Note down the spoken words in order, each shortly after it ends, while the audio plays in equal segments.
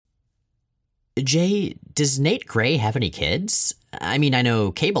Jay, does Nate Gray have any kids? I mean, I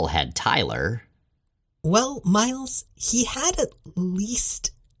know Cable had Tyler. Well, Miles, he had at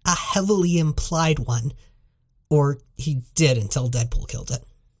least a heavily implied one. Or he did until Deadpool killed it.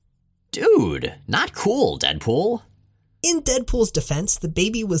 Dude, not cool, Deadpool. In Deadpool's defense, the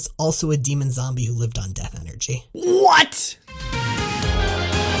baby was also a demon zombie who lived on death energy. What?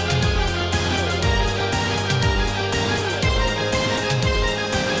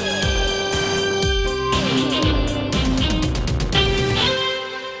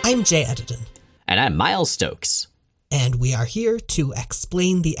 I'm Jay Edidin. And I'm Miles Stokes. And we are here to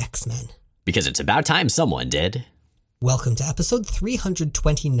explain the X-Men. Because it's about time someone did. Welcome to episode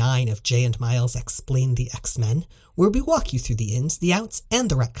 329 of Jay and Miles Explain the X-Men, where we walk you through the ins, the outs, and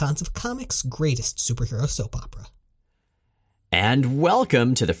the retcons of comics' greatest superhero soap opera. And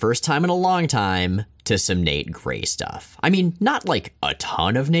welcome to the first time in a long time to some Nate Gray stuff. I mean, not like a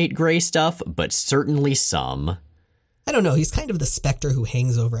ton of Nate Gray stuff, but certainly some. I don't know, he's kind of the specter who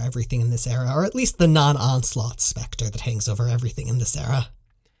hangs over everything in this era, or at least the non-Onslaught specter that hangs over everything in this era.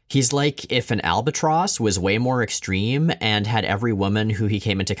 He's like if an albatross was way more extreme and had every woman who he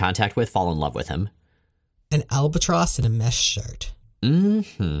came into contact with fall in love with him. An albatross in a mesh shirt.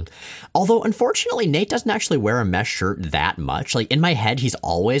 Mm-hmm. Although, unfortunately, Nate doesn't actually wear a mesh shirt that much. Like, in my head, he's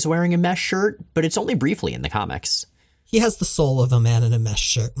always wearing a mesh shirt, but it's only briefly in the comics. He has the soul of a man in a mesh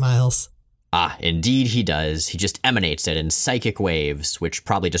shirt, Miles. Ah, indeed he does. He just emanates it in psychic waves, which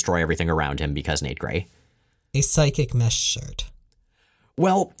probably destroy everything around him because Nate Gray. A psychic mesh shirt.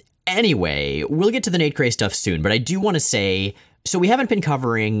 Well, anyway, we'll get to the Nate Gray stuff soon, but I do want to say, so we haven't been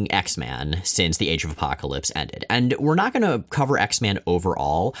covering X-Men since the Age of Apocalypse ended, and we're not going to cover X-Men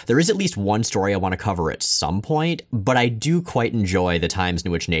overall. There is at least one story I want to cover at some point, but I do quite enjoy the times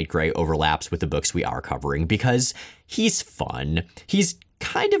in which Nate Gray overlaps with the books we are covering, because he's fun. He's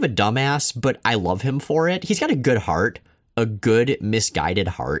kind of a dumbass, but I love him for it. He's got a good heart, a good misguided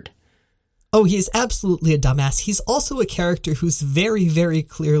heart. Oh, he is absolutely a dumbass. He's also a character who's very, very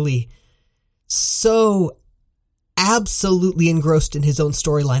clearly so absolutely engrossed in his own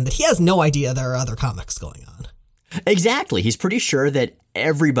storyline that he has no idea there are other comics going on. Exactly. He's pretty sure that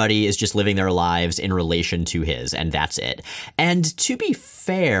everybody is just living their lives in relation to his, and that's it. And to be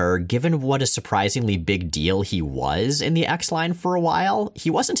fair, given what a surprisingly big deal he was in the X-Line for a while, he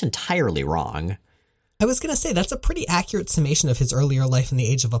wasn't entirely wrong. I was going to say, that's a pretty accurate summation of his earlier life in the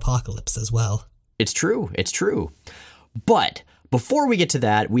Age of Apocalypse as well. It's true. It's true. But before we get to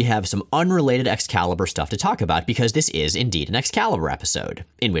that, we have some unrelated Excalibur stuff to talk about because this is indeed an Excalibur episode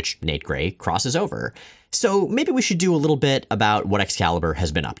in which Nate Gray crosses over. So maybe we should do a little bit about what Excalibur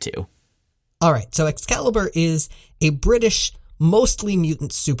has been up to. All right. So Excalibur is a British, mostly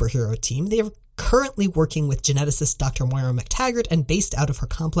mutant superhero team. They are currently working with geneticist Dr. Moira McTaggart and based out of her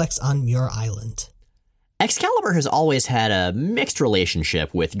complex on Muir Island. Excalibur has always had a mixed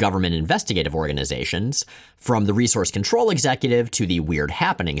relationship with government investigative organizations, from the Resource Control Executive to the Weird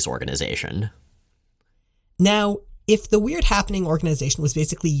Happenings Organization. Now, if the Weird Happening Organization was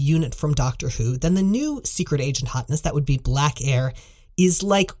basically a unit from Doctor Who, then the new secret agent hotness, that would be Black Air, is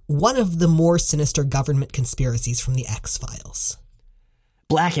like one of the more sinister government conspiracies from the X-Files.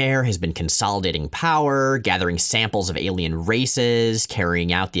 Black Air has been consolidating power, gathering samples of alien races,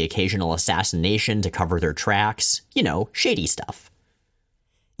 carrying out the occasional assassination to cover their tracks. You know, shady stuff.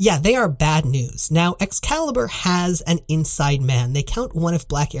 Yeah, they are bad news. Now, Excalibur has an inside man. They count one of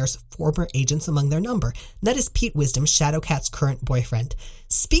Black Air's former agents among their number. And that is Pete Wisdom, Shadowcat's current boyfriend.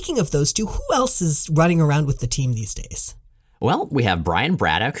 Speaking of those two, who else is running around with the team these days? Well, we have Brian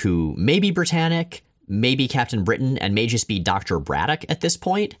Braddock, who may be Britannic, maybe Captain Britain, and may just be Dr. Braddock at this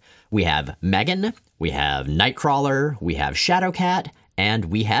point. We have Megan, we have Nightcrawler, we have Shadowcat, and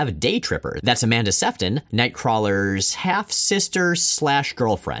we have Day Tripper. That's Amanda Sefton, Nightcrawler's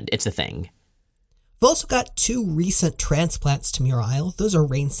half-sister/girlfriend. It's a thing. We've also got two recent transplants to Muir Isle. Those are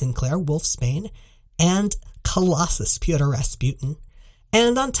Rain Sinclair, Wolfsbane, and Colossus, Pyotr Rasputin.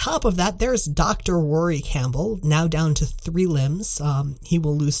 And on top of that, there's Dr. Rory Campbell, now down to 3 limbs. He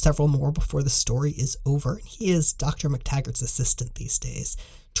will lose several more before the story is over. He is Dr. McTaggart's assistant these days,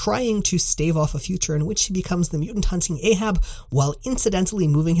 trying to stave off a future in which he becomes the mutant-hunting Ahab, while incidentally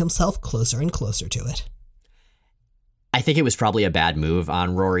moving himself closer and closer to it. I think it was probably a bad move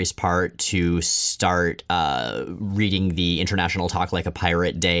on Rory's part to start reading the International Talk Like a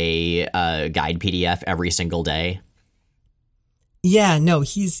Pirate Day guide PDF every single day. Yeah, no,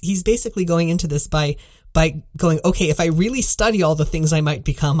 he's basically going into this by going, okay, if I really study all the things I might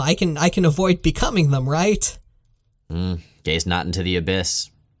become, I can avoid becoming them, right? Gaze not into the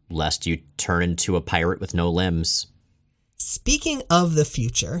abyss, lest you turn into a pirate with no limbs. Speaking of the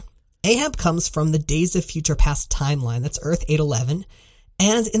future, Ahab comes from the Days of Future Past timeline, that's Earth 811,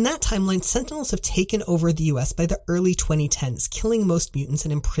 and in that timeline, Sentinels have taken over the US by the early 2010s, killing most mutants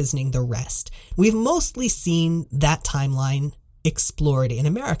and imprisoning the rest. We've mostly seen that timeline explored in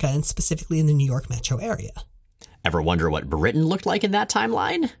America, and specifically in the New York metro area. Ever wonder what Britain looked like in that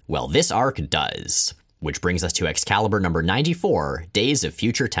timeline? Well, this arc does. Which brings us to Excalibur number 94, Days of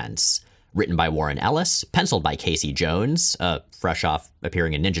Future Tense. Written by Warren Ellis, penciled by Casey Jones, fresh off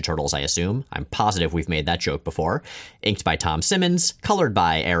appearing in Ninja Turtles, I assume. I'm positive we've made that joke before. Inked by Tom Simmons, colored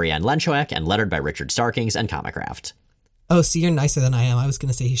by Ariane Lenchoek, and lettered by Richard Starkings and Comicraft. Oh, so you're nicer than I am. I was going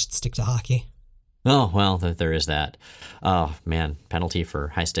to say he should stick to hockey. Oh, well, there is that. Oh, man, penalty for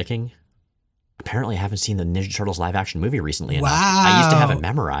high sticking? Apparently I haven't seen the Ninja Turtles live-action movie recently enough. Wow. I used to have it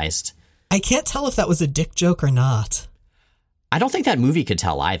memorized. I can't tell if that was a dick joke or not. I don't think that movie could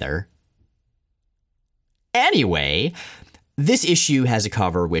tell either. Anyway, this issue has a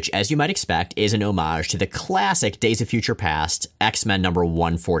cover which, as you might expect, is an homage to the classic Days of Future Past X-Men number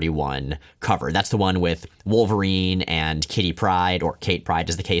 141 cover. That's the one with Wolverine and Kitty Pryde, or Kate Pryde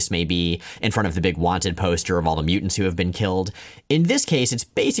as the case may be, in front of the big wanted poster of all the mutants who have been killed. In this case, it's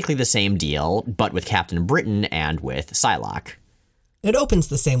basically the same deal, but with Captain Britain and with Psylocke. It opens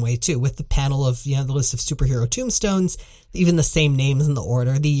the same way, too, with the panel of, the list of superhero tombstones, even the same names in the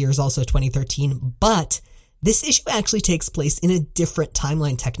order. The year's also 2013, but this issue actually takes place in a different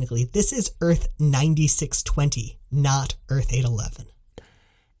timeline, technically. This is Earth 9620, not Earth 811.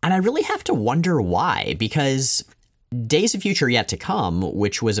 And I really have to wonder why, because Days of Future Yet to Come,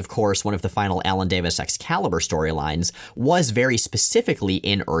 which was, of course, one of the final Alan Davis Excalibur storylines, was very specifically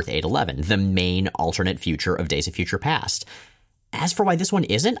in Earth 811, the main alternate future of Days of Future Past. As for why this one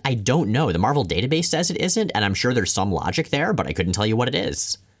isn't, I don't know. The Marvel database says it isn't, and I'm sure there's some logic there, but I couldn't tell you what it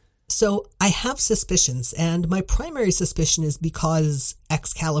is. So I have suspicions, and my primary suspicion is because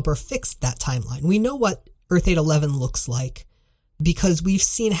Excalibur fixed that timeline. We know what Earth 811 looks like because we've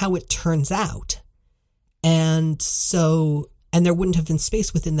seen how it turns out. And there wouldn't have been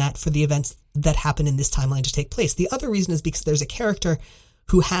space within that for the events that happen in this timeline to take place. The other reason is because there's a character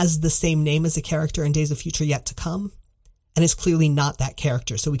who has the same name as a character in Days of Future Yet to Come, and is clearly not that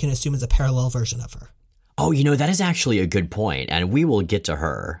character, so we can assume it's a parallel version of her. Oh, that is actually a good point, and we will get to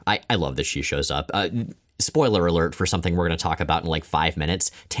her. I love that she shows up. Spoiler alert for something we're going to talk about in like 5 minutes.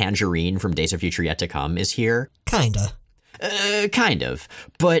 Tangerine from Days of Future Yet to Come is here. Kinda. Kind of.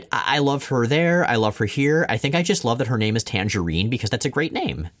 But I love her there. I love her here. I think I just love that her name is Tangerine because that's a great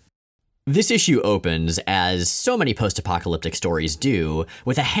name. This issue opens, as so many post-apocalyptic stories do,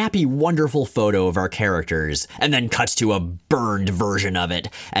 with a happy, wonderful photo of our characters, and then cuts to a burned version of it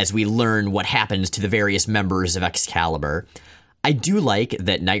as we learn what happens to the various members of Excalibur. I do like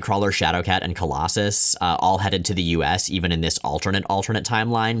that Nightcrawler, Shadowcat, and Colossus all headed to the US, even in this alternate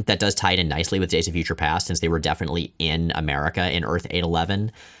timeline. That does tie in nicely with Days of Future Past, since they were definitely in America in Earth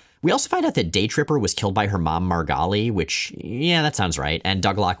 811. We also find out that Day Tripper was killed by her mom, Margali, which, yeah, that sounds right, and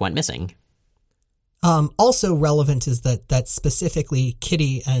Douglock went missing. Also relevant is that specifically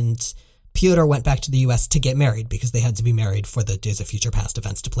Kitty and Pyotr went back to the US to get married because they had to be married for the Days of Future Past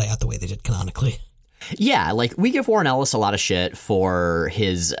events to play out the way they did canonically. Yeah, like, we give Warren Ellis a lot of shit for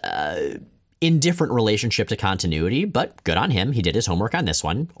his indifferent relationship to continuity, but good on him. He did his homework on this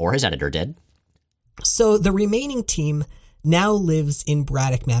one, or his editor did. So the remaining team now lives in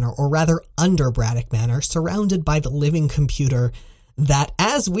Braddock Manor, or rather under Braddock Manor, surrounded by the living computer that,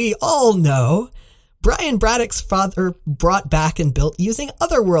 as we all know, Brian Braddock's father brought back and built using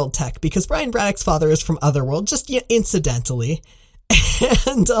Otherworld tech, because Brian Braddock's father is from Otherworld, just incidentally.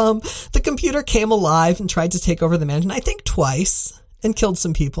 And the computer came alive and tried to take over the mansion, I think twice, and killed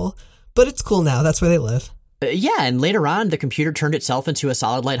some people. But it's cool now. That's where they live. Yeah, and later on, the computer turned itself into a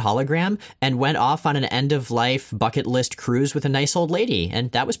solid light hologram and went off on an end-of-life bucket list cruise with a nice old lady,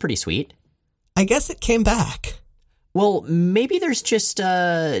 and that was pretty sweet. I guess it came back. Well, maybe there's just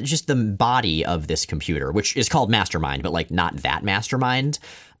the body of this computer, which is called Mastermind, but, like, not that Mastermind.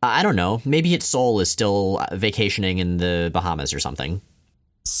 I don't know. Maybe its soul is still vacationing in the Bahamas or something.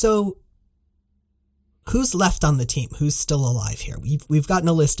 So, who's left on the team? Who's still alive here? We've gotten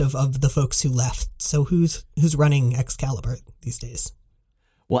a list of the folks who left. So who's running Excalibur these days?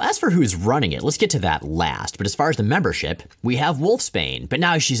 Well, as for who's running it, let's get to that last. But as far as the membership, we have Wolfsbane, but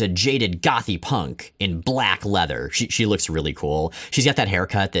now she's a jaded gothy punk in black leather. She looks really cool. She's got that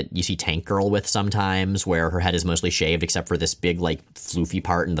haircut that you see Tank Girl with sometimes, where her head is mostly shaved except for this big, like, floofy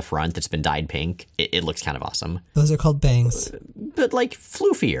part in the front that's been dyed pink. It looks kind of awesome. Those are called bangs. But, like,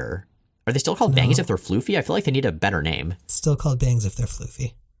 floofier. Are they still called bangs if they're floofy? I feel like they need a better name. Still called bangs if they're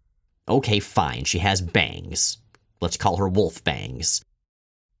floofy. Okay, fine. She has bangs. Let's call her Wolf Bangs.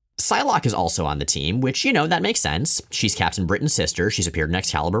 Psylocke is also on the team, which, that makes sense. She's Captain Britain's sister. She's appeared in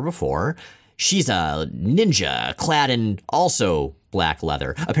Excalibur before. She's a ninja clad in also black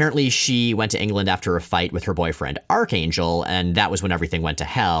leather. Apparently, she went to England after a fight with her boyfriend, Archangel, and that was when everything went to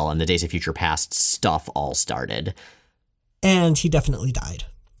hell and the Days of Future Past stuff all started. And he definitely died.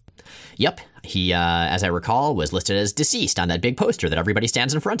 Yep. He, as I recall, was listed as deceased on that big poster that everybody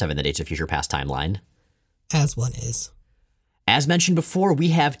stands in front of in the Days of Future Past timeline. As one is. As mentioned before, we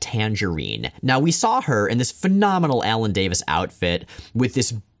have Tangerine. Now, we saw her in this phenomenal Alan Davis outfit with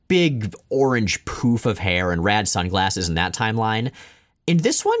this big orange poof of hair and rad sunglasses in that timeline. In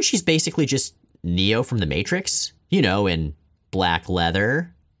this one, she's basically just Neo from The Matrix, in black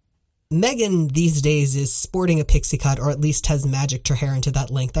leather. Megan these days is sporting a pixie cut, or at least has magicked her hair into that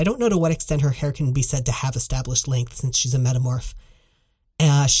length. I don't know to what extent her hair can be said to have established length since she's a metamorph.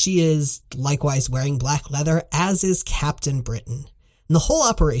 She is likewise wearing black leather, as is Captain Britain. And the whole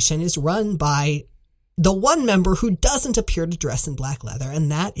operation is run by the one member who doesn't appear to dress in black leather,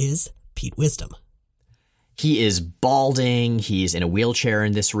 and that is Pete Wisdom. He is balding, he's in a wheelchair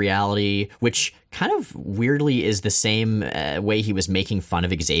in this reality, which kind of weirdly is the same way he was making fun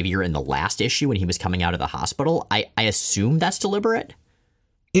of Xavier in the last issue when he was coming out of the hospital. I assume that's deliberate.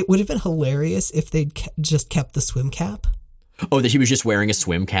 It would have been hilarious if they'd just kept the swim cap. Oh, that he was just wearing a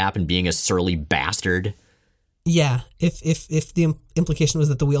swim cap and being a surly bastard? Yeah, if the implication was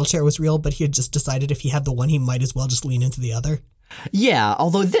that the wheelchair was real, but he had just decided if he had the one, he might as well just lean into the other. Yeah,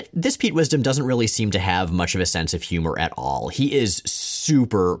 although this Pete Wisdom doesn't really seem to have much of a sense of humor at all. He is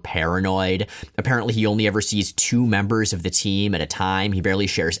super paranoid. Apparently, he only ever sees 2 members of the team at a time. He barely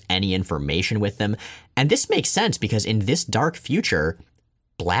shares any information with them. And this makes sense because in this dark future,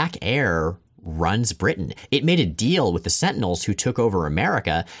 Black Air runs Britain. It made a deal with the Sentinels who took over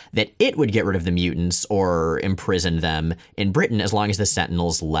America that it would get rid of the mutants or imprison them in Britain as long as the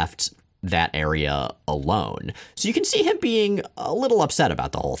Sentinels left that area alone. So you can see him being a little upset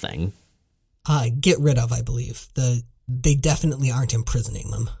about the whole thing. Get rid of, I believe. They definitely aren't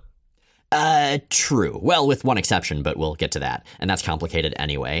imprisoning them. True. Well, with one exception, but we'll get to that. And that's complicated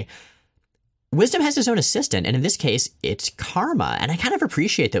anyway. Wisdom has his own assistant, and in this case, it's Karma. And I kind of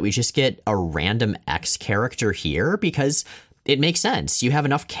appreciate that we just get a random X character here because it makes sense. You have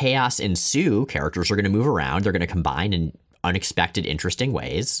enough chaos ensue, characters are going to move around, they're going to combine in unexpected, interesting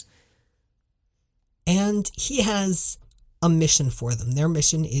ways. And he has a mission for them. Their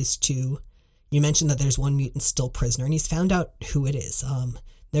mission is to, you mentioned that there's one mutant still prisoner, and he's found out who it is.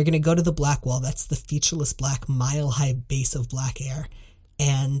 They're going to go to the Black Wall. That's the featureless black mile-high base of Black Air.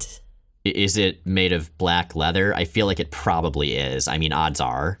 And is it made of black leather? I feel like it probably is. I mean, odds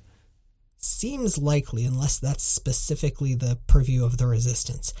are. Seems likely, unless that's specifically the purview of the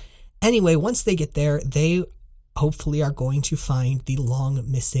Resistance. Anyway, once they get there, they hopefully are going to find the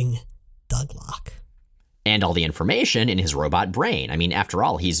long-missing Douglock. And all the information in his robot brain. I mean, after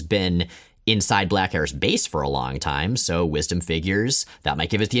all, he's been inside Black Air's base for a long time, so Wisdom figures that might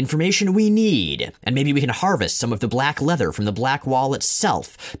give us the information we need. And maybe we can harvest some of the black leather from the Black Wall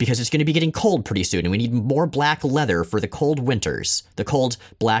itself, because it's going to be getting cold pretty soon, and we need more black leather for the cold winters. The cold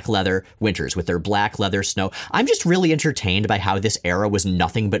black leather winters with their black leather snow. I'm just really entertained by how this era was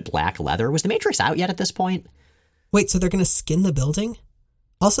nothing but black leather. Was The Matrix out yet at this point? Wait, so they're going to skin the building?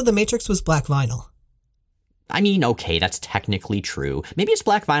 Also, The Matrix was black vinyl. I mean, okay, that's technically true. Maybe it's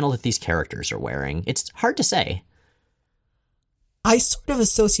black vinyl that these characters are wearing. It's hard to say. I sort of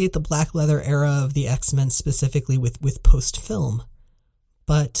associate the black leather era of the X-Men specifically with post-film.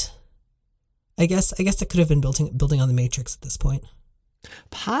 But I guess it could have been building on the Matrix at this point.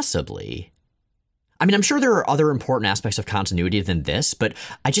 Possibly. I mean, I'm sure there are other important aspects of continuity than this, but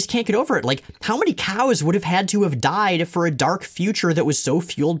I just can't get over it. Like, how many cows would have had to have died for a dark future that was so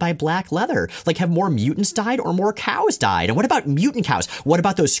fueled by black leather? Like, have more mutants died or more cows died? And what about mutant cows? What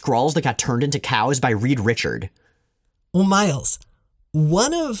about those Skrulls that got turned into cows by Reed Richard? Well, Miles,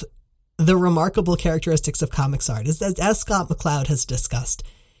 one of the remarkable characteristics of comics art is that, as Scott McCloud has discussed,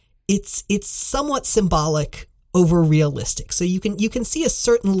 it's somewhat symbolic over realistic. So you can see a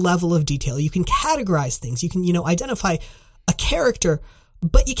certain level of detail. You can categorize things. You can, identify a character,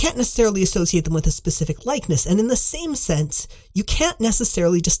 but you can't necessarily associate them with a specific likeness. And in the same sense, you can't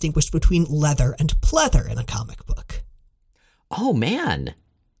necessarily distinguish between leather and pleather in a comic book. Oh, man.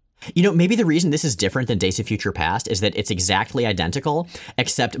 Maybe the reason this is different than Days of Future Past is that it's exactly identical,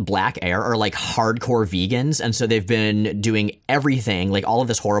 except Black Air are like hardcore vegans, and so they've been doing everything, like all of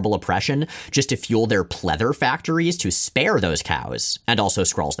this horrible oppression, just to fuel their pleather factories to spare those cows, and also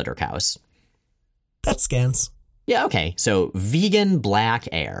Skrulls that are cows. That scans. Yeah, okay. So vegan Black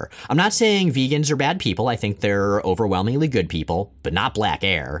Air. I'm not saying vegans are bad people. I think they're overwhelmingly good people, but not Black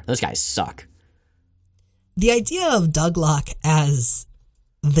Air. Those guys suck. The idea of Douglock as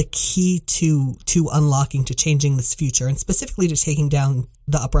the key to unlocking, to changing this future, and specifically to taking down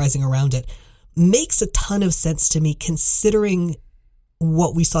the uprising around it, makes a ton of sense to me, considering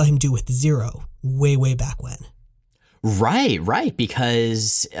what we saw him do with Zero way, way back when. Right,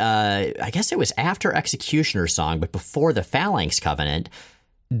 because I guess it was after Executioner Song, but before the Phalanx Covenant,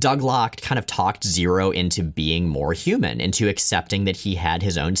 Douglock kind of talked Zero into being more human, into accepting that he had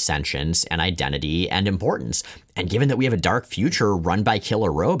his own sentience and identity and importance. And given that we have a dark future run by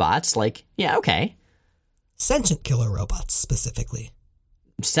killer robots, like, yeah, okay. Sentient killer robots, specifically.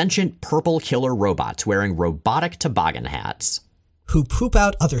 Sentient purple killer robots wearing robotic toboggan hats. Who poop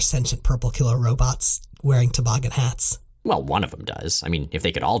out other sentient purple killer robots wearing toboggan hats. Well, one of them does. I mean, if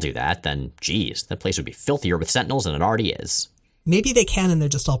they could all do that, then, geez, that place would be filthier with Sentinels than it already is. Maybe they can, and they're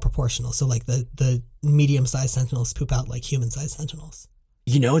just all proportional. So, like, the medium-sized Sentinels poop out like human-sized Sentinels.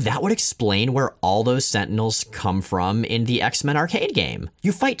 You know, that would explain where all those Sentinels come from in the X-Men arcade game.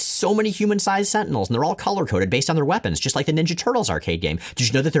 You fight so many human-sized Sentinels, and they're all color-coded based on their weapons, just like the Ninja Turtles arcade game. Did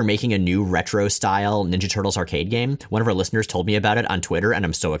you know that they're making a new retro-style Ninja Turtles arcade game? One of our listeners told me about it on Twitter, and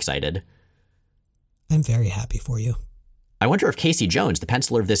I'm so excited. I'm very happy for you. I wonder if Casey Jones, the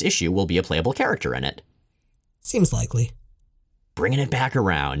penciler of this issue, will be a playable character in it. Seems likely. Bringing it back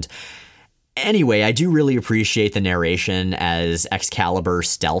around. Anyway, I do really appreciate the narration as Excalibur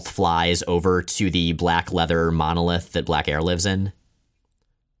stealth flies over to the black leather monolith that Black Air lives in.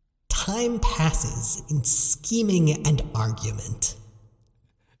 Time passes in scheming and argument.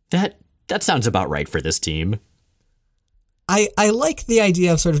 That sounds about right for this team. I like the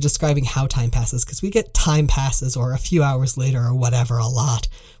idea of sort of describing how time passes, because we get time passes or a few hours later or whatever a lot.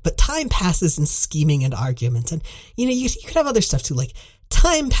 But time passes in scheming and argument. And, you know, you could have other stuff too, like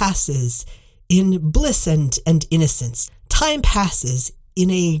time passes in bliss and innocence. Time passes in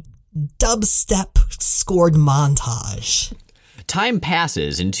a dubstep scored montage. Time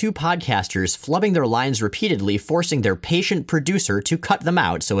passes in two podcasters flubbing their lines repeatedly, forcing their patient producer to cut them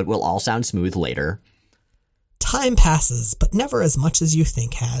out so it will all sound smooth later. Time passes, but never as much as you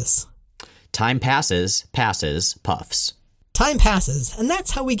think has. Time passes, puffs. Time passes, and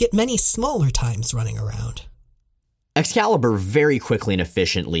that's how we get many smaller times running around. Excalibur very quickly and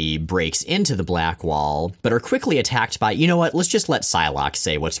efficiently breaks into the Black Wall, but are quickly attacked by, you know what, let's just let Psylocke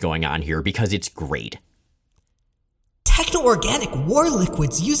say what's going on here because it's great. Techno-organic war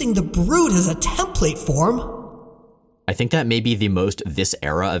liquids using the Brood as a template form. I think that may be the most this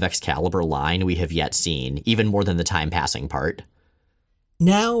era of Excalibur line we have yet seen, even more than the time passing part.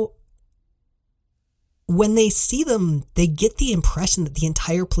 Now, when they see them, they get the impression that the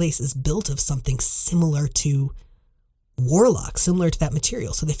entire place is built of something similar to Warlock, similar to that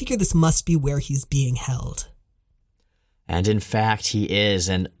material. So they figure this must be where he's being held. And in fact, he is.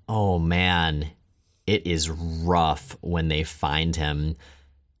 And oh man, it is rough when they find him.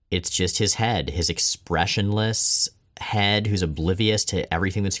 It's just his head, his expressionless head who's oblivious to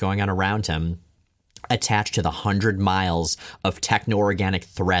everything that's going on around him, attached to the 100 miles of techno-organic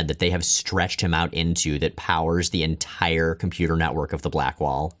thread that they have stretched him out into that powers the entire computer network of the Black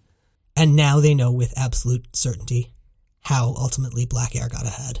Wall. And now they know with absolute certainty how ultimately Black Air got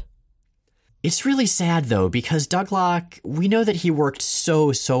ahead. It's really sad, though, because Douglock, we know that he worked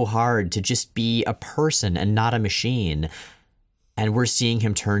so hard to just be a person and not a machine. And we're seeing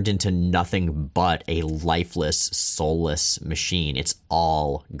him turned into nothing but a lifeless, soulless machine. It's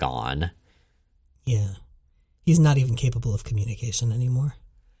all gone. Yeah. He's not even capable of communication anymore.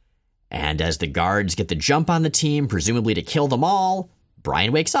 And as the guards get the jump on the team, presumably to kill them all,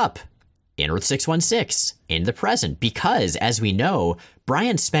 Brian wakes up in Earth 616, in the present, because, as we know,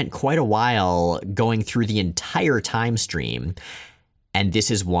 Brian spent quite a while going through the entire time stream, and this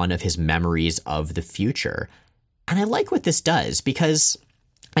is one of his memories of the future. And I like what this does, because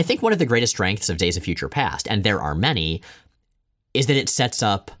I think one of the greatest strengths of Days of Future Past, and there are many, is that it sets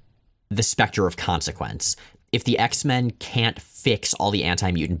up the specter of consequence. If the X-Men can't fix all the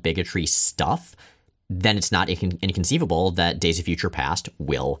anti-mutant bigotry stuff, then it's not inconceivable that Days of Future Past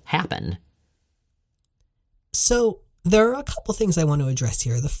will happen. So there are a couple things I want to address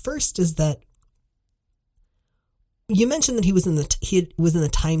here. The first is that you mentioned that he was in the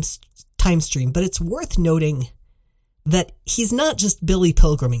time stream, but it's worth noting that he's not just Billy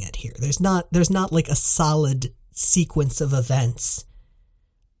Pilgriming it here. There's not like a solid sequence of events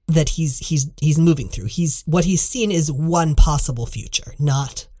that he's moving through. What he's seen is one possible future,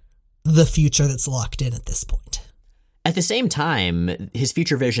 not the future that's locked in at this point. At the same time, his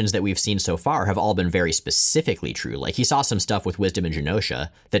future visions that we've seen so far have all been very specifically true. Like, he saw some stuff with Wisdom and Genosha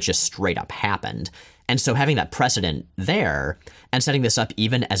that just straight up happened. And so having that precedent there and setting this up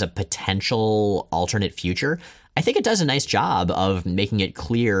even as a potential alternate future, I think it does a nice job of making it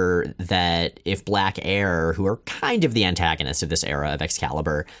clear that if Black Heir, who are kind of the antagonists of this era of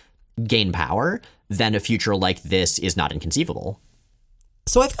Excalibur, gain power, then a future like this is not inconceivable.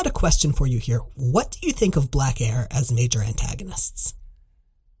 So I've got a question for you here. What do you think of Black Heir as major antagonists?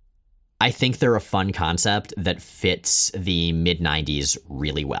 I think they're a fun concept that fits the mid-90s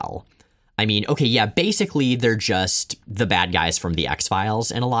really well. I mean, okay, yeah, basically they're just the bad guys from the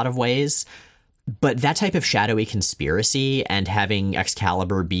X-Files in a lot of ways. But that type of shadowy conspiracy and having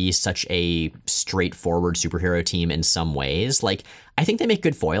Excalibur be such a straightforward superhero team in some ways, like, I think they make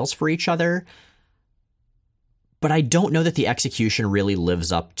good foils for each other. But I don't know that the execution really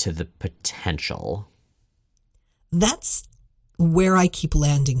lives up to the potential. That's where I keep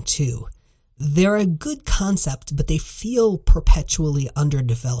landing too. They're a good concept, but they feel perpetually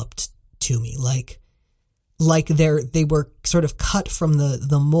underdeveloped to me. Like they were sort of cut from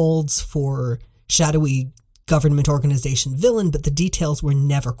the molds for shadowy government organization villain, but the details were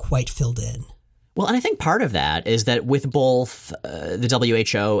never quite filled in. Well, and I think part of that is that with both the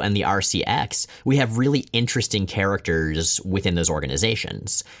WHO and the RCX, we have really interesting characters within those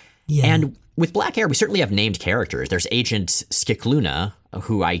organizations. Yeah. And with Black Heir, we certainly have named characters. There's Agent Skikluna,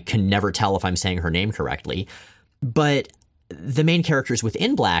 who I can never tell if I'm saying her name correctly. But the main characters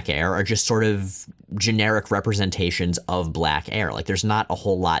within Black Heir are just sort of generic representations of Black Heir. Like, there's not a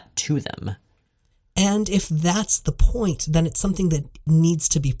whole lot to them. And if that's the point, then it's something that needs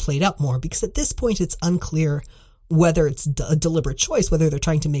to be played up more, because at this point it's unclear whether it's a deliberate choice, whether they're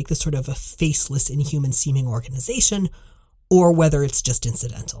trying to make this sort of a faceless, inhuman-seeming organization, or whether it's just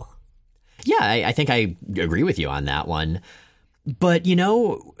incidental. Yeah, I think I agree with you on that one. But, you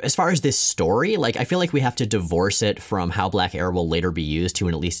know, as far as this story, like, I feel like we have to divorce it from how Black Heir will later be used to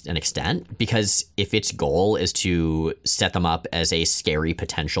at least an extent, because if its goal is to set them up as a scary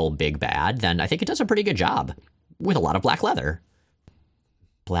potential big bad, then I think it does a pretty good job with a lot of black leather.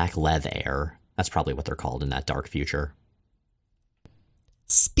 Black leather. That's probably what they're called in that dark future.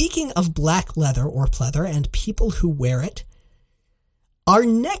 Speaking of black leather or pleather and people who wear it, our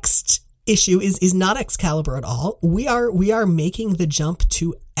next issue is not Excalibur at all. We are making the jump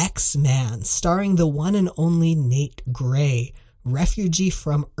to X-Man, starring the one and only Nate Gray, refugee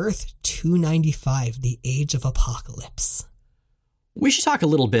from Earth 295, the Age of Apocalypse. We should talk a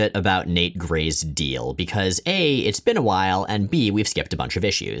little bit about Nate Gray's deal, because A, it's been a while, and B, we've skipped a bunch of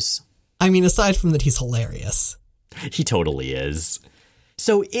issues. I mean, aside from that, he's hilarious. He totally is.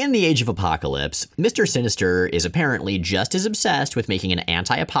 So in the Age of Apocalypse, Mr. Sinister is apparently just as obsessed with making an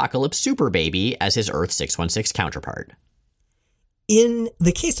anti-apocalypse super baby as his Earth 616 counterpart. In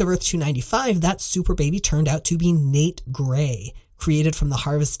the case of Earth 295, that super baby turned out to be Nate Gray, created from the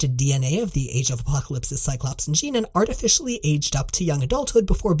harvested DNA of the Age of Apocalypse's Cyclops and Jean and artificially aged up to young adulthood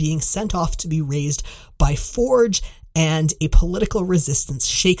before being sent off to be raised by Forge and a political resistance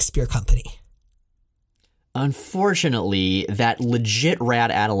Shakespeare company. Unfortunately, that legit rad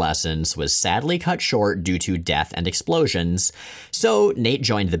adolescence was sadly cut short due to death and explosions, so Nate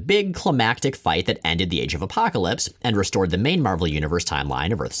joined the big climactic fight that ended the Age of Apocalypse and restored the main Marvel Universe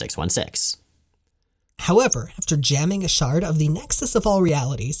timeline of Earth 616. However, after jamming a shard of the Nexus of all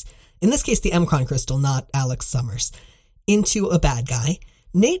realities, in this case the M'Kraan crystal, not Alex Summers, into a bad guy,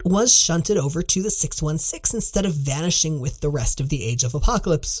 Nate was shunted over to the 616 instead of vanishing with the rest of the Age of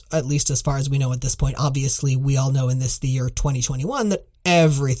Apocalypse, at least as far as we know at this point. Obviously, we all know in the year 2021 that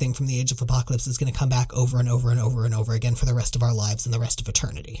everything from the Age of Apocalypse is going to come back over and over and over and over again for the rest of our lives and the rest of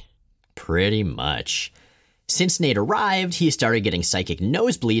eternity. Pretty much. Since Nate arrived, he started getting psychic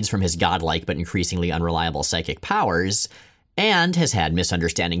nosebleeds from his godlike but increasingly unreliable psychic powers, and has had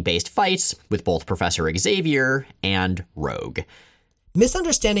misunderstanding-based fights with both Professor Xavier and Rogue.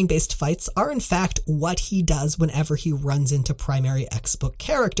 Misunderstanding-based fights are in fact what he does whenever he runs into primary X-Book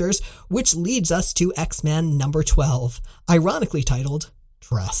characters, which leads us to X-Man number 12, ironically titled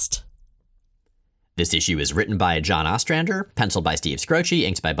Trust. This issue is written by John Ostrander, penciled by Steve Scroce,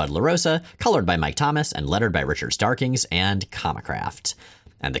 inked by Bud LaRosa, colored by Mike Thomas, and lettered by Richard Starkings and Comicraft.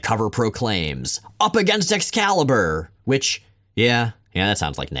 And the cover proclaims, "Up against Excalibur!" Which, yeah, that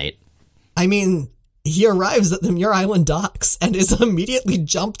sounds like Nate. I mean, he arrives at the Muir Island docks and is immediately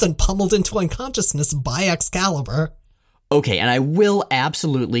jumped and pummeled into unconsciousness by Excalibur. Okay, and I will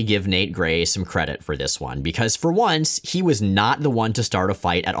absolutely give Nate Gray some credit for this one, because for once, he was not the one to start a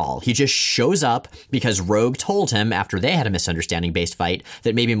fight at all. He just shows up because Rogue told him, after they had a misunderstanding-based fight,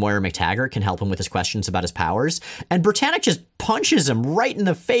 that maybe Moira McTaggart can help him with his questions about his powers, and Britannic just punches him right in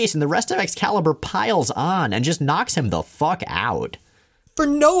the face, and the rest of Excalibur piles on and just knocks him the fuck out. For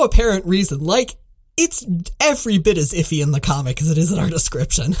no apparent reason. Like, it's every bit as iffy in the comic as it is in our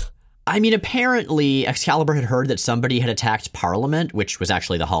description. I mean, apparently Excalibur had heard that somebody had attacked Parliament, which was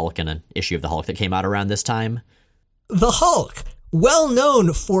actually the Hulk in an issue of the Hulk that came out around this time. The Hulk, well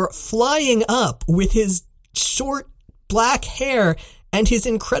known for flying up with his short black hair and his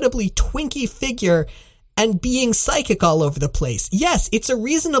incredibly twinky figure and being psychic all over the place. Yes, it's a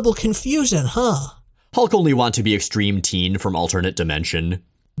reasonable confusion, huh? Hulk only want to be extreme teen from alternate dimension.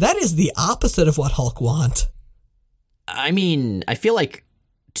 That is the opposite of what Hulk want. I mean, I feel like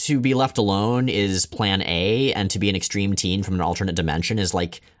to be left alone is plan A, and to be an extreme teen from an alternate dimension is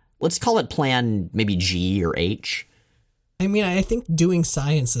like, let's call it plan maybe G or H. I mean, I think doing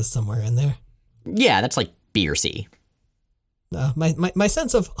science is somewhere in there. Yeah, that's like B or C. My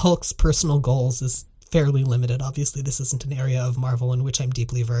sense of Hulk's personal goals is fairly limited. Obviously, this isn't an area of Marvel in which I'm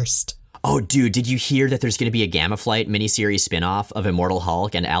deeply versed. Oh, dude, did you hear that there's going to be a Gamma Flight miniseries spinoff of Immortal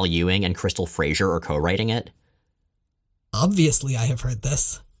Hulk, and Al Ewing and Crystal Frazier are co-writing it? Obviously, I have heard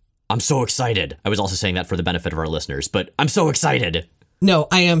this. I'm so excited. I was also saying that for the benefit of our listeners, but I'm so excited. No,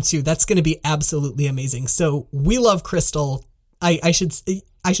 I am too. That's going to be absolutely amazing. So we love Crystal. I should say,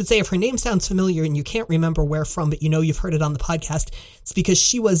 if her name sounds familiar and you can't remember where from, but you know you've heard it on the podcast, it's because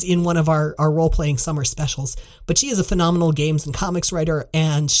she was in one of our role-playing summer specials. But she is a phenomenal games and comics writer,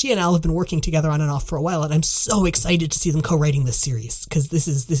 and she and Al have been working together on and off for a while, and I'm so excited to see them co-writing this series, because this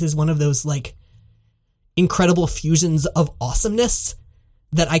is one of those, like, incredible fusions of awesomeness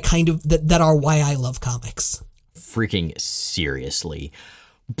that that are why I love comics. Freaking seriously.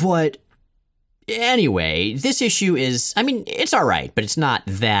 But anyway, this issue is, I mean, it's all right, but it's not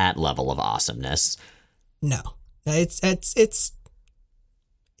that level of awesomeness. No, it's an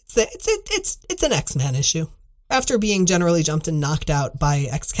X-Men issue. After being generally jumped and knocked out by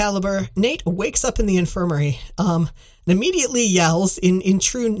Excalibur, Nate wakes up in the infirmary, and immediately yells in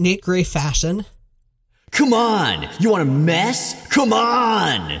true Nate Gray fashion, "Come on! You want to mess? Come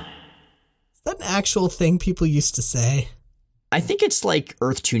on!" Is that an actual thing people used to say? I think it's like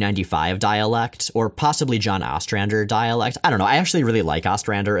Earth 295 dialect, or possibly John Ostrander dialect. I don't know. I actually really like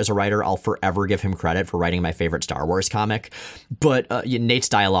Ostrander as a writer. I'll forever give him credit for writing my favorite Star Wars comic. But Nate's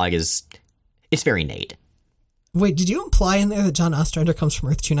dialogue it's very Nate. Wait, did you imply in there that John Ostrander comes from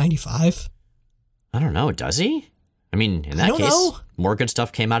Earth 295? I don't know. Does he? I mean, in that case, more good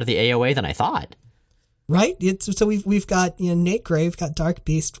stuff came out of the AOA than I thought. Right? So we've got Nate Gray, we've got Dark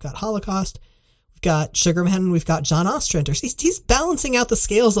Beast, we've got Holocaust, we've got Sugarman, and we've got John Ostrander. He's balancing out the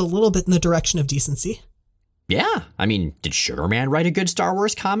scales a little bit in the direction of decency. Yeah, I mean, did Sugarman write a good Star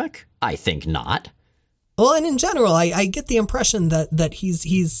Wars comic? I think not. Well, and in general, I get the impression that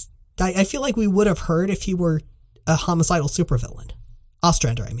he's I feel like we would have heard if he were a homicidal supervillain.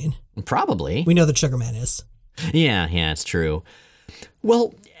 Ostrander, I mean. Probably. We know that Sugarman is. Yeah, it's true.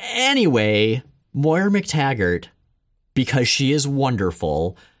 Well, anyway, Moira McTaggart, because she is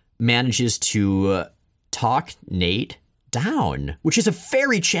wonderful, manages to talk Nate down, which is a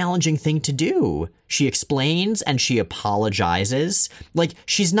very challenging thing to do. She explains and she apologizes. Like,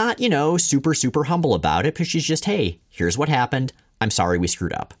 she's not, super, super humble about it, but she's just, hey, here's what happened. I'm sorry we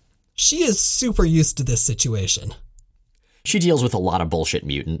screwed up. She is super used to this situation. She deals with a lot of bullshit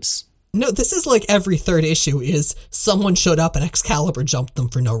mutants. No, this is like every third issue is someone showed up and Excalibur jumped them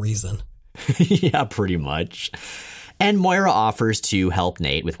for no reason. Yeah, pretty much. And Moira offers to help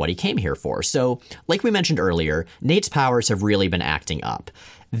Nate with what he came here for. So, like we mentioned earlier, Nate's powers have really been acting up.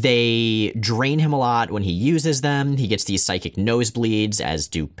 They drain him a lot when he uses them. He gets these psychic nosebleeds, as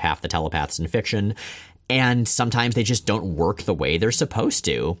do half the telepaths in fiction. And sometimes they just don't work the way they're supposed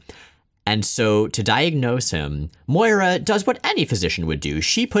to. And so to diagnose him, Moira does what any physician would do.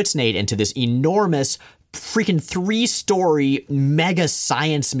 She puts Nate into this enormous freaking 3-story mega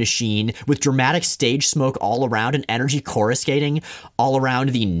science machine with dramatic stage smoke all around and energy coruscating all around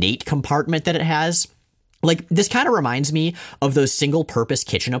the Nate compartment that it has. Like, this kind of reminds me of those single-purpose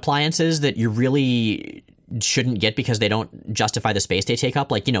kitchen appliances that you really shouldn't get because they don't justify the space they take up,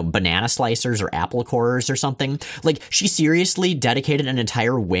 like, banana slicers or apple corers or something. Like, she seriously dedicated an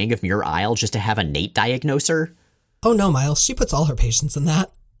entire wing of Muir Isle just to have a Nate diagnoser. Oh no, Miles, she puts all her patients in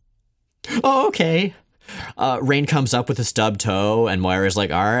that. Oh, okay. Rain comes up with a stub toe, and Moira's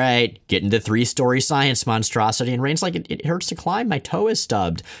like, all right, get into 3-story science monstrosity. And Rain's like, it hurts to climb. My toe is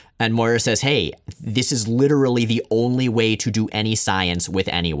stubbed. And Moira says, hey, this is literally the only way to do any science with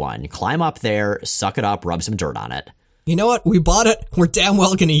anyone. Climb up there, suck it up, rub some dirt on it. You know what? We bought it. We're damn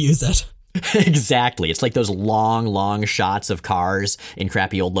well going to use it. Exactly. It's like those long shots of cars in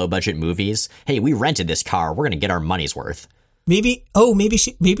crappy old low-budget movies. Hey, we rented this car. We're going to get our money's worth. Maybe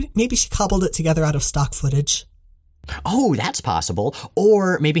she cobbled it together out of stock footage. Oh, that's possible.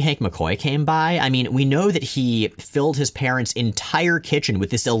 Or maybe Hank McCoy came by. I mean, we know that he filled his parents' entire kitchen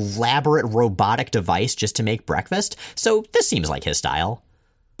with this elaborate robotic device just to make breakfast. So this seems like his style.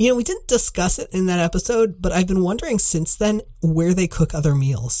 You know, we didn't discuss it in that episode, but I've been wondering since then where they cook other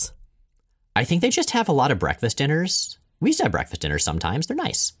meals. I think they just have a lot of breakfast dinners. We used to have breakfast dinners sometimes. They're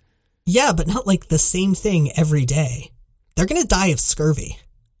nice. Yeah, but not like the same thing every day. They're going to die of scurvy.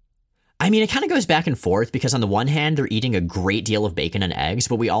 I mean, it kind of goes back and forth because on the one hand, they're eating a great deal of bacon and eggs,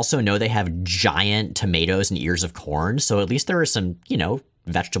 but we also know they have giant tomatoes and ears of corn. So at least there are some,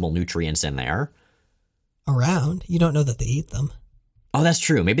 vegetable nutrients in there. Around. You don't know that they eat them. Oh, that's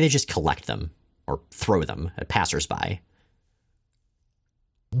true. Maybe they just collect them or throw them at passersby.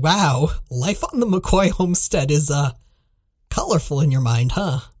 Wow, life on the McCoy homestead is, colorful in your mind,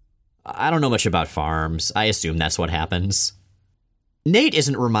 huh? I don't know much about farms. I assume that's what happens. Nate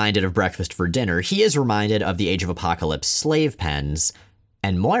isn't reminded of breakfast for dinner. He is reminded of the Age of Apocalypse slave pens.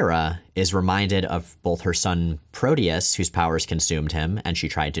 And Moira is reminded of both her son Proteus, whose powers consumed him and she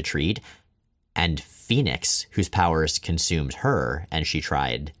tried to treat, and Phoenix, whose powers consumed her and she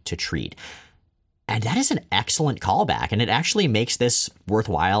tried to treat. And that is an excellent callback, and it actually makes this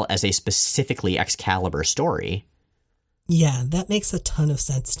worthwhile as a specifically Excalibur story. Yeah, that makes a ton of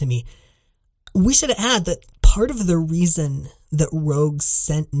sense to me. We should add that part of the reason that Rogue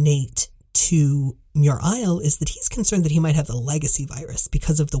sent Nate to Muir Isle is that he's concerned that he might have the legacy virus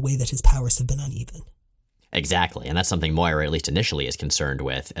because of the way that his powers have been uneven. Exactly, and that's something Moira, at least initially, is concerned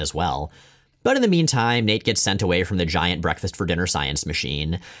with as well. But in the meantime, Nate gets sent away from the giant breakfast for dinner science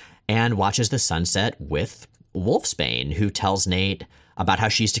machine and watches the sunset with Wolfsbane, who tells Nate about how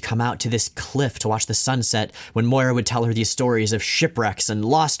she used to come out to this cliff to watch the sunset when Moira would tell her these stories of shipwrecks and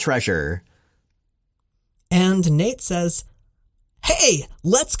lost treasure. And Nate says, hey,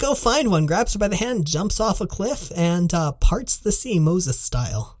 let's go find one, grabs her by the hand, jumps off a cliff, and parts the sea Moses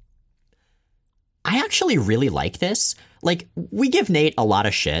style. I actually really like this. Like, we give Nate a lot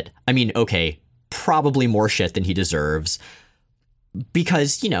of shit. I mean, okay, probably more shit than he deserves.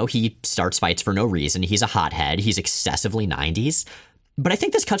 Because, he starts fights for no reason. He's a hothead. He's excessively 90s. But I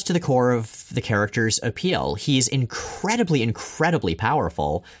think this cuts to the core of the character's appeal. He's incredibly, incredibly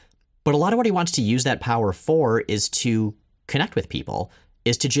powerful. But a lot of what he wants to use that power for is to connect with people,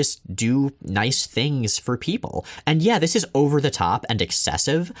 is to just do nice things for people. And yeah, this is over the top and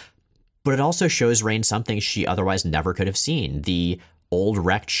excessive, but it also shows Rain something she otherwise never could have seen. The old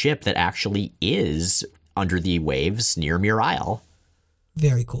wrecked ship that actually is under the waves near Muir Isle.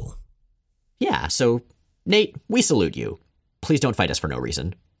 Very cool. Yeah, so Nate, we salute you. Please don't fight us for no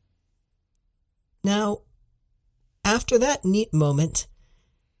reason. Now, after that neat moment,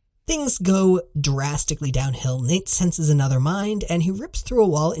 things go drastically downhill. Nate senses another mind, and he rips through a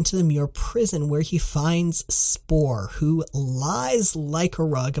wall into the Muir prison where he finds Spore, who lies like a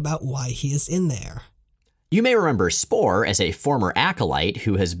rug about why he is in there. You may remember Spore as a former acolyte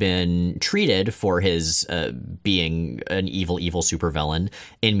who has been treated for his being an evil supervillain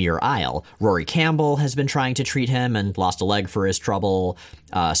in Muir Isle. Rory Campbell has been trying to treat him and lost a leg for his trouble.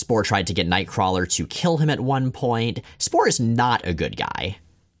 Spore tried to get Nightcrawler to kill him at one point. Spore is not a good guy.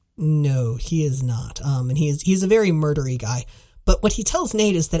 No, he is not. And he's a very murdery guy. But what he tells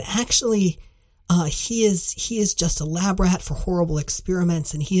Nate is that actually he is just a lab rat for horrible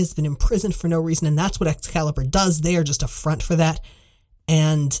experiments, and he has been imprisoned for no reason, and that's what Excalibur does. They are just a front for that.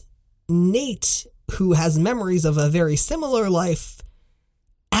 And Nate, who has memories of a very similar life,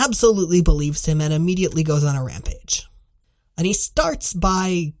 absolutely believes him and immediately goes on a rampage. And he starts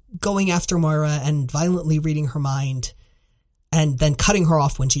by going after Moira and violently reading her mind, and then cutting her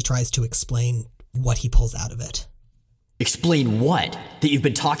off when she tries to explain what he pulls out of it. Explain what? That you've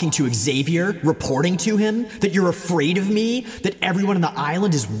been talking to Xavier, reporting to him? That you're afraid of me? That everyone on the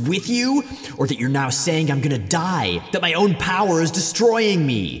island is with you? Or that you're now saying I'm gonna die? That my own power is destroying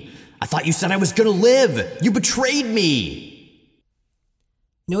me? I thought you said I was gonna live! You betrayed me!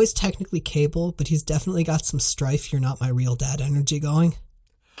 You know, he's technically Cable, but he's definitely got some Strife, you're not my real dad energy going.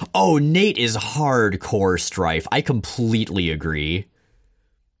 Oh, Nate is hardcore Strife. I completely agree.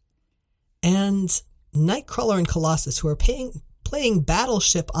 And Nightcrawler and Colossus, who are playing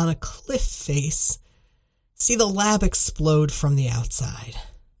Battleship on a cliff face, see the lab explode from the outside.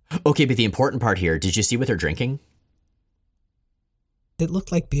 Okay, but the important part here, did you see what they're drinking? It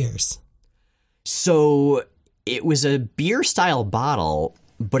looked like beers. So it was a beer-style bottle,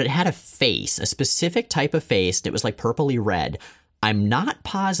 but it had a face, a specific type of face, and it was like purpley red. I'm not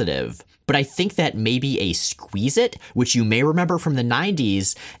positive, but I think that may be a Squeeze-It, which you may remember from the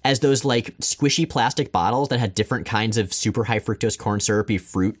 90s as those like squishy plastic bottles that had different kinds of super high fructose corn syrupy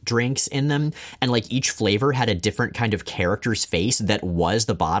fruit drinks in them. And like each flavor had a different kind of character's face that was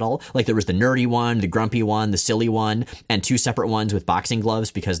the bottle. Like there was the nerdy one, the grumpy one, the silly one, and two separate ones with boxing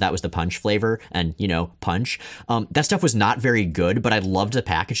gloves because that was the punch flavor and, you know, punch. That stuff was not very good, but I loved the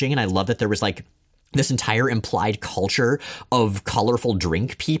packaging and I loved that there was like this entire implied culture of colorful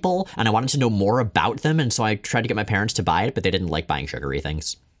drink people, and I wanted to know more about them, and so I tried to get my parents to buy it, but they didn't like buying sugary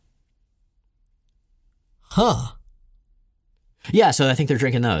things. Huh. Yeah, so I think they're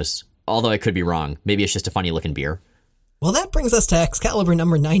drinking those. Although I could be wrong. Maybe it's just a funny-looking beer. Well, that brings us to Excalibur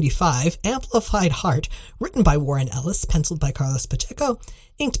number 95, Amplified Heart, written by Warren Ellis, penciled by Carlos Pacheco,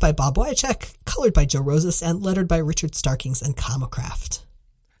 inked by Bob Wycheck, colored by Joe Rosas, and lettered by Richard Starkings and Comicraft.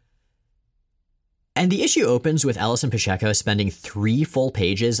 And the issue opens with Ellis and Pacheco spending 3 full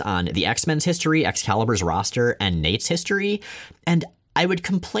pages on the X-Men's history, Excalibur's roster, and Nate's history. And I would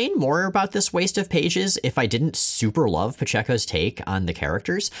complain more about this waste of pages if I didn't super love Pacheco's take on the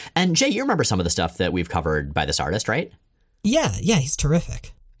characters. And Jay, you remember some of the stuff that we've covered by this artist, right? Yeah, he's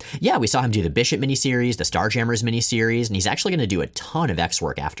terrific. Yeah, we saw him do the Bishop miniseries, the Starjammers miniseries, and he's actually going to do a ton of X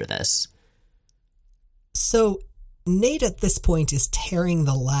work after this. So Nate at this point is tearing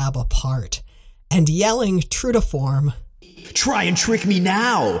the lab apart and yelling, true to form, "Try and trick me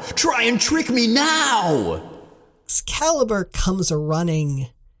now! Try and trick me now!" Excalibur comes running,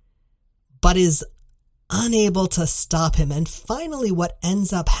 but is unable to stop him. And finally, what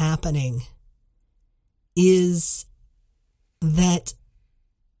ends up happening is that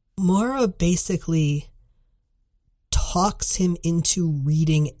Moira basically talks him into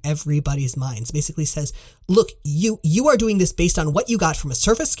reading everybody's minds. Basically says, look, you are doing this based on what you got from a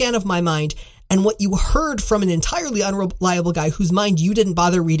surface scan of my mind and what you heard from an entirely unreliable guy whose mind you didn't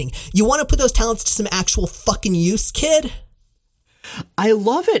bother reading. You want to put those talents to some actual fucking use, kid? I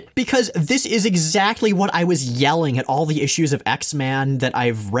love it because this is exactly what I was yelling at all the issues of X-Man that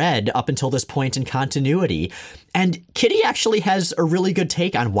I've read up until this point in continuity. And Kitty actually has a really good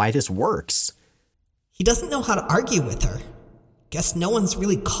take on why this works. He doesn't know how to argue with her. Guess no one's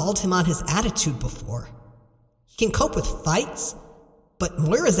really called him on his attitude before. He can cope with fights, but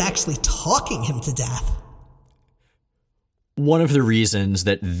Moira's actually talking him to death. One of the reasons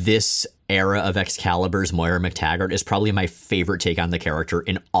that this era of Excalibur's Moira MacTaggert is probably my favorite take on the character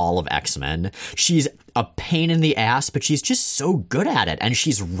in all of X-Men. She's a pain in the ass, but she's just so good at it, and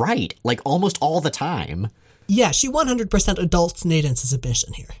she's right, like almost all the time. Yeah, she 100% adults Nate into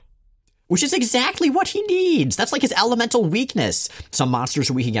submission here. Which is exactly what he needs. That's like his elemental weakness. Some monsters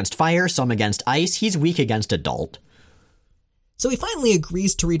are weak against fire, some against ice. He's weak against adult. So he finally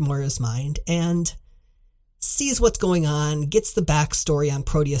agrees to read Moira's mind and sees what's going on, gets the backstory on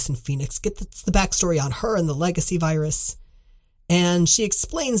Proteus and Phoenix, gets the backstory on her and the legacy virus. And she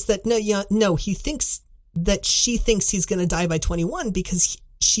explains that no, he thinks that she thinks he's going to die by 21 because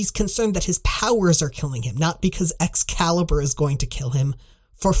she's concerned that his powers are killing him, not because Excalibur is going to kill him.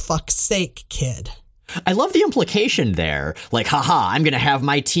 For fuck's sake, kid. I love the implication there. Like, haha, I'm going to have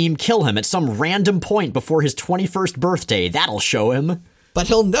my team kill him at some random point before his 21st birthday. That'll show him. But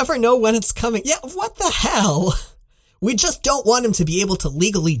he'll never know when it's coming. Yeah, what the hell? We just don't want him to be able to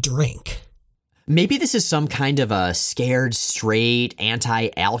legally drink. Maybe this is some kind of a scared straight,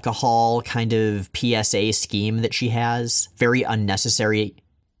 anti-alcohol kind of PSA scheme that she has. Very unnecessary.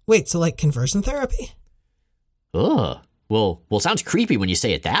 Wait, so like conversion therapy? Ugh. Well, it sounds creepy when you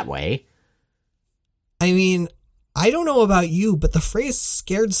say it that way. I mean, I don't know about you, but the phrase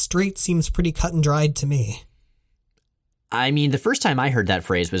scared straight seems pretty cut and dried to me. I mean, the first time I heard that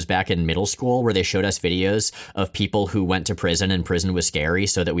phrase was back in middle school where they showed us videos of people who went to prison and prison was scary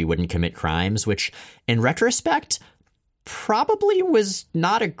so that we wouldn't commit crimes, which in retrospect probably was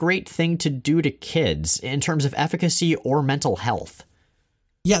not a great thing to do to kids in terms of efficacy or mental health.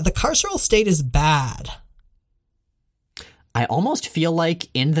 Yeah, the carceral state is bad. I almost feel like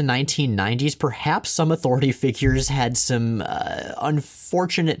in the 1990s, perhaps some authority figures had some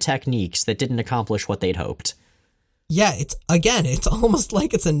unfortunate techniques that didn't accomplish what they'd hoped. Yeah, it's almost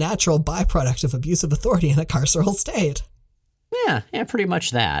like it's a natural byproduct of abusive authority in a carceral state. Yeah, pretty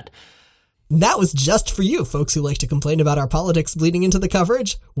much that. That was just for you, folks who like to complain about our politics bleeding into the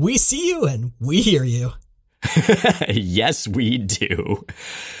coverage. We see you and we hear you. Yes, we do.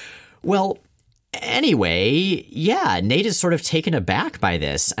 Well, Anyway, yeah, Nate is sort of taken aback by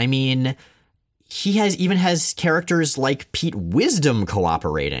this. I mean, he even has characters like Pete Wisdom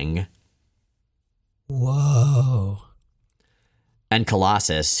cooperating. Whoa. And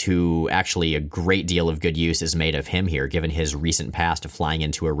Colossus, who actually a great deal of good use is made of him here, given his recent past of flying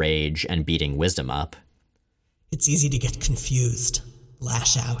into a rage and beating Wisdom up. It's easy to get confused,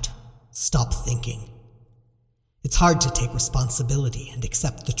 lash out, stop thinking. It's hard to take responsibility and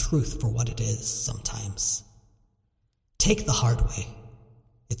accept the truth for what it is sometimes. Take the hard way.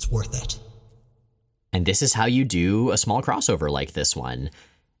 It's worth it. And this is how you do a small crossover like this one.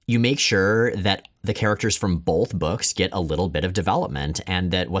 You make sure that the characters from both books get a little bit of development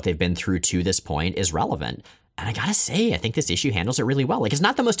and that what they've been through to this point is relevant. And I gotta say, I think this issue handles it really well. Like, it's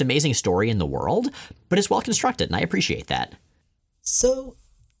not the most amazing story in the world, but it's well constructed, and I appreciate that. So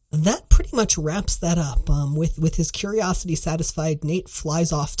that pretty much wraps that up. With his curiosity satisfied, Nate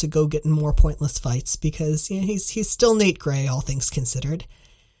flies off to go get in more pointless fights because he's still Nate Gray, all things considered.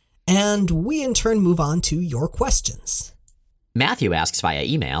 And we in turn move on to your questions. Matthew asks via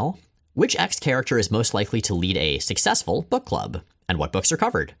email, which X character is most likely to lead a successful book club, and what books are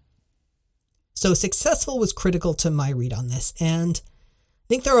covered? So successful was critical to my read on this, and I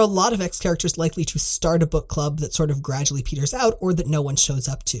think there are a lot of X characters likely to start a book club that sort of gradually peters out or that no one shows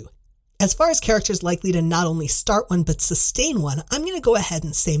up to. As far as characters likely to not only start one but sustain one, I'm going to go ahead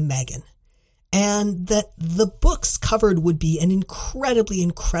and say Megan. And that the books covered would be an incredibly,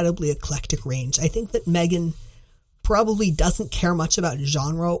 incredibly eclectic range. I think that Megan probably doesn't care much about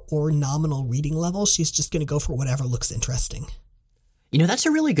genre or nominal reading level. She's just going to go for whatever looks interesting. You know, that's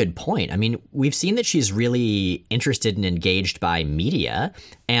a really good point. I mean, we've seen that she's really interested and engaged by media.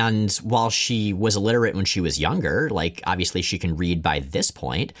 And while she was illiterate when she was younger, like, obviously she can read by this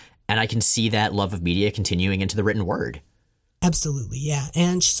point, and I can see that love of media continuing into the written word. Absolutely, yeah.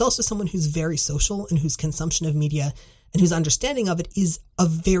 And she's also someone who's very social and whose consumption of media and whose understanding of it is a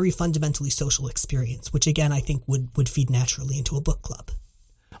very fundamentally social experience, which again, I think would feed naturally into a book club.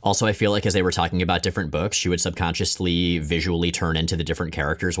 Also, I feel like as they were talking about different books, she would subconsciously visually turn into the different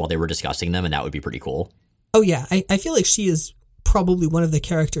characters while they were discussing them, and that would be pretty cool. Oh yeah, I feel like she is probably one of the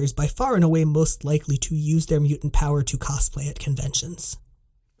characters by far and away most likely to use their mutant power to cosplay at conventions.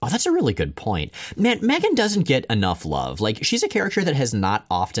 Oh, that's a really good point. Man, Megan doesn't get enough love. Like, she's a character that has not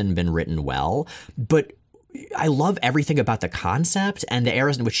often been written well, but I love everything about the concept, and the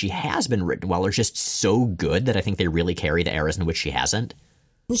eras in which she has been written well are just so good that I think they really carry the eras in which she hasn't.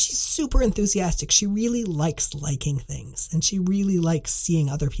 And she's super enthusiastic. She really likes liking things, and she really likes seeing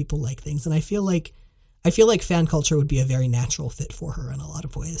other people like things. And I feel like fan culture would be a very natural fit for her in a lot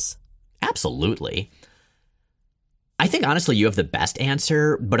of ways. Absolutely. I think, honestly, you have the best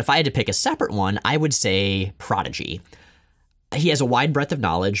answer, but if I had to pick a separate one, I would say Prodigy. He has a wide breadth of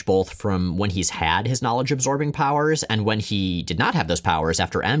knowledge, both from when he's had his knowledge-absorbing powers and when he did not have those powers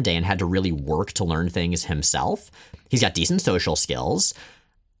after M-Day and had to really work to learn things himself. He's got decent social skills.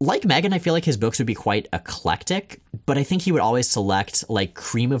 Like Megan, I feel like his books would be quite eclectic, but I think he would always select like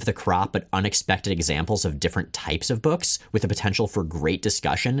cream of the crop but unexpected examples of different types of books with the potential for great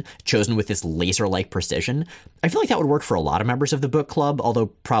discussion, chosen with this laser-like precision. I feel like that would work for a lot of members of the book club, although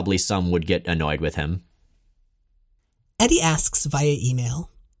probably some would get annoyed with him. Eddie asks via email,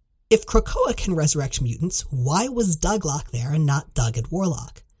 if Krakoa can resurrect mutants, why was Douglock there and not Doug and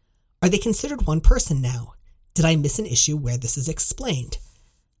Warlock? Are they considered one person now? Did I miss an issue where this is explained?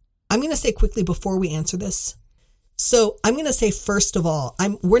 I'm going to say quickly before we answer this. So I'm going to say, first of all,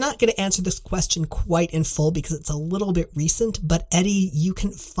 we're not going to answer this question quite in full because it's a little bit recent, but Eddie, you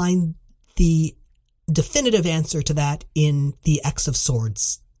can find the definitive answer to that in the X of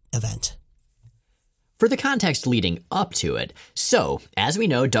Swords event. For the context leading up to it, so, as we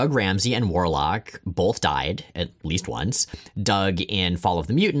know, Doug Ramsey and Warlock both died, at least once. Doug in Fall of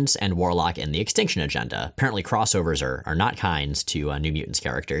the Mutants and Warlock in The Extinction Agenda. Apparently crossovers are not kind to New Mutants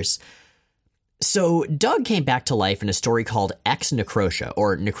characters. So, Doug came back to life in a story called X Necrotia,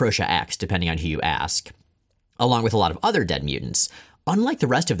 or Necrotia X, depending on who you ask, along with a lot of other dead mutants. Unlike the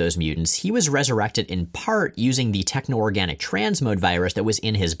rest of those mutants, he was resurrected in part using the techno-organic transmode virus that was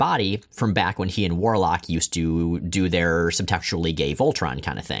in his body from back when he and Warlock used to do their subtextually gay Voltron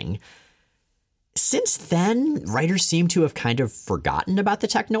kind of thing. Since then, writers seem to have kind of forgotten about the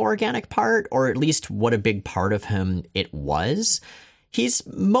techno-organic part, or at least what a big part of him it was. He's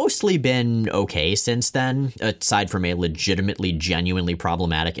mostly been okay since then, aside from a legitimately, genuinely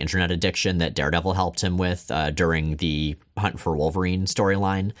problematic internet addiction that Daredevil helped him with during the Hunt for Wolverine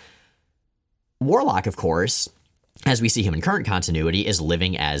storyline. Warlock, of course, as we see him in current continuity, is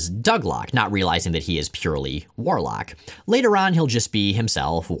living as Douglock, not realizing that he is purely Warlock. Later on, he'll just be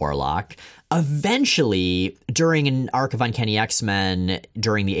himself, Warlock. Eventually, during an arc of Uncanny X-Men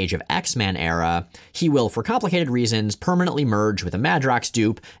during the Age of X-Man era, he will, for complicated reasons, permanently merge with a Madrox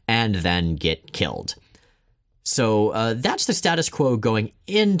dupe and then get killed. So that's the status quo going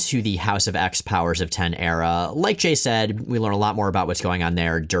into the House of X Powers of 10 era. Like Jay said, we learn a lot more about what's going on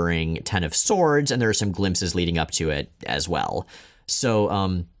there during 10 of Swords, and there are some glimpses leading up to it as well.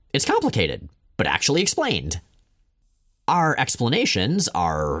 So it's complicated, but actually explained. Our explanations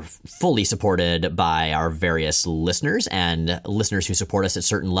are fully supported by our various listeners, and listeners who support us at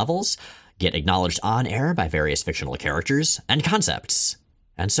certain levels get acknowledged on air by various fictional characters and concepts.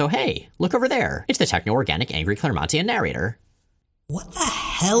 And so, hey, look over there. It's the techno-organic angry Claremontian narrator. What the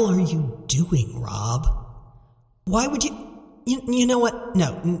hell are you doing, Rob? Why would you... You know what?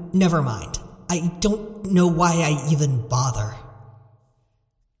 No, never mind. I don't know why I even bother.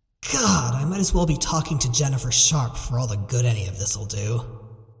 God, I might as well be talking to Jennifer Sharp for all the good any of this'll do.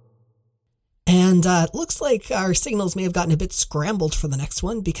 And it looks like our signals may have gotten a bit scrambled for the next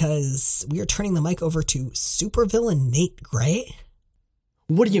one because we are turning the mic over to supervillain Nate Gray.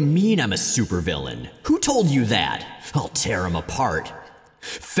 What do you mean I'm a supervillain? Who told you that? I'll tear him apart.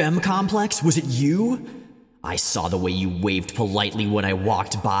 Femcomplex, was it you? I saw the way you waved politely when I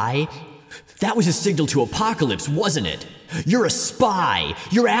walked by. That was a signal to Apocalypse, wasn't it? You're a spy.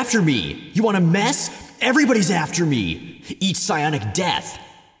 You're after me. You want a mess? Everybody's after me. Eat psionic death.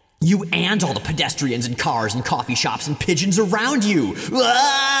 You and all the pedestrians and cars and coffee shops and pigeons around you.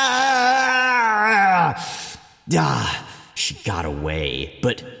 She got away.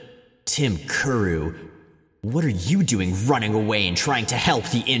 But Tim Kuru, what are you doing running away and trying to help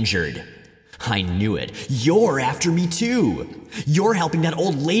the injured? I knew it. You're after me too. You're helping that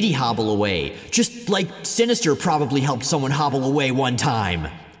old lady hobble away, just like Sinister probably helped someone hobble away one time.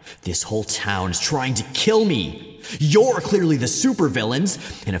 This whole town's trying to kill me. You're clearly the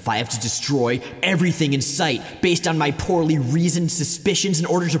supervillains, and if I have to destroy everything in sight based on my poorly reasoned suspicions in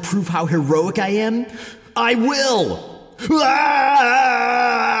order to prove how heroic I am, I will.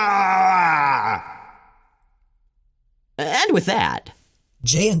 And with that,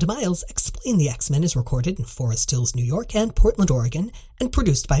 Jay and Miles Explain the X-Men is recorded in Forest Hills, New York and Portland, Oregon, and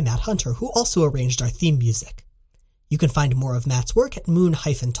produced by Matt Hunter, who also arranged our theme music. You can find more of Matt's work at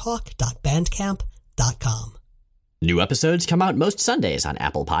moon-talk.bandcamp.com. New episodes come out most Sundays on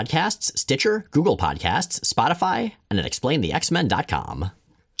Apple Podcasts, Stitcher, Google Podcasts, Spotify, and at explainthexmen.com.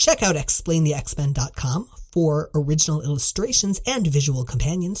 Check out explainthexmen.com for original illustrations and visual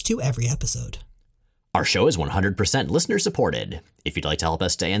companions to every episode. Our show is 100% listener-supported. If you'd like to help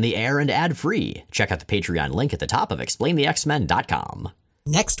us stay in the air and ad-free, check out the Patreon link at the top of explainthexmen.com.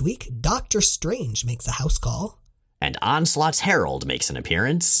 Next week, Doctor Strange makes a house call. And Onslaught's Herald makes an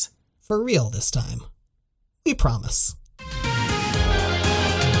appearance. For real this time. We promise.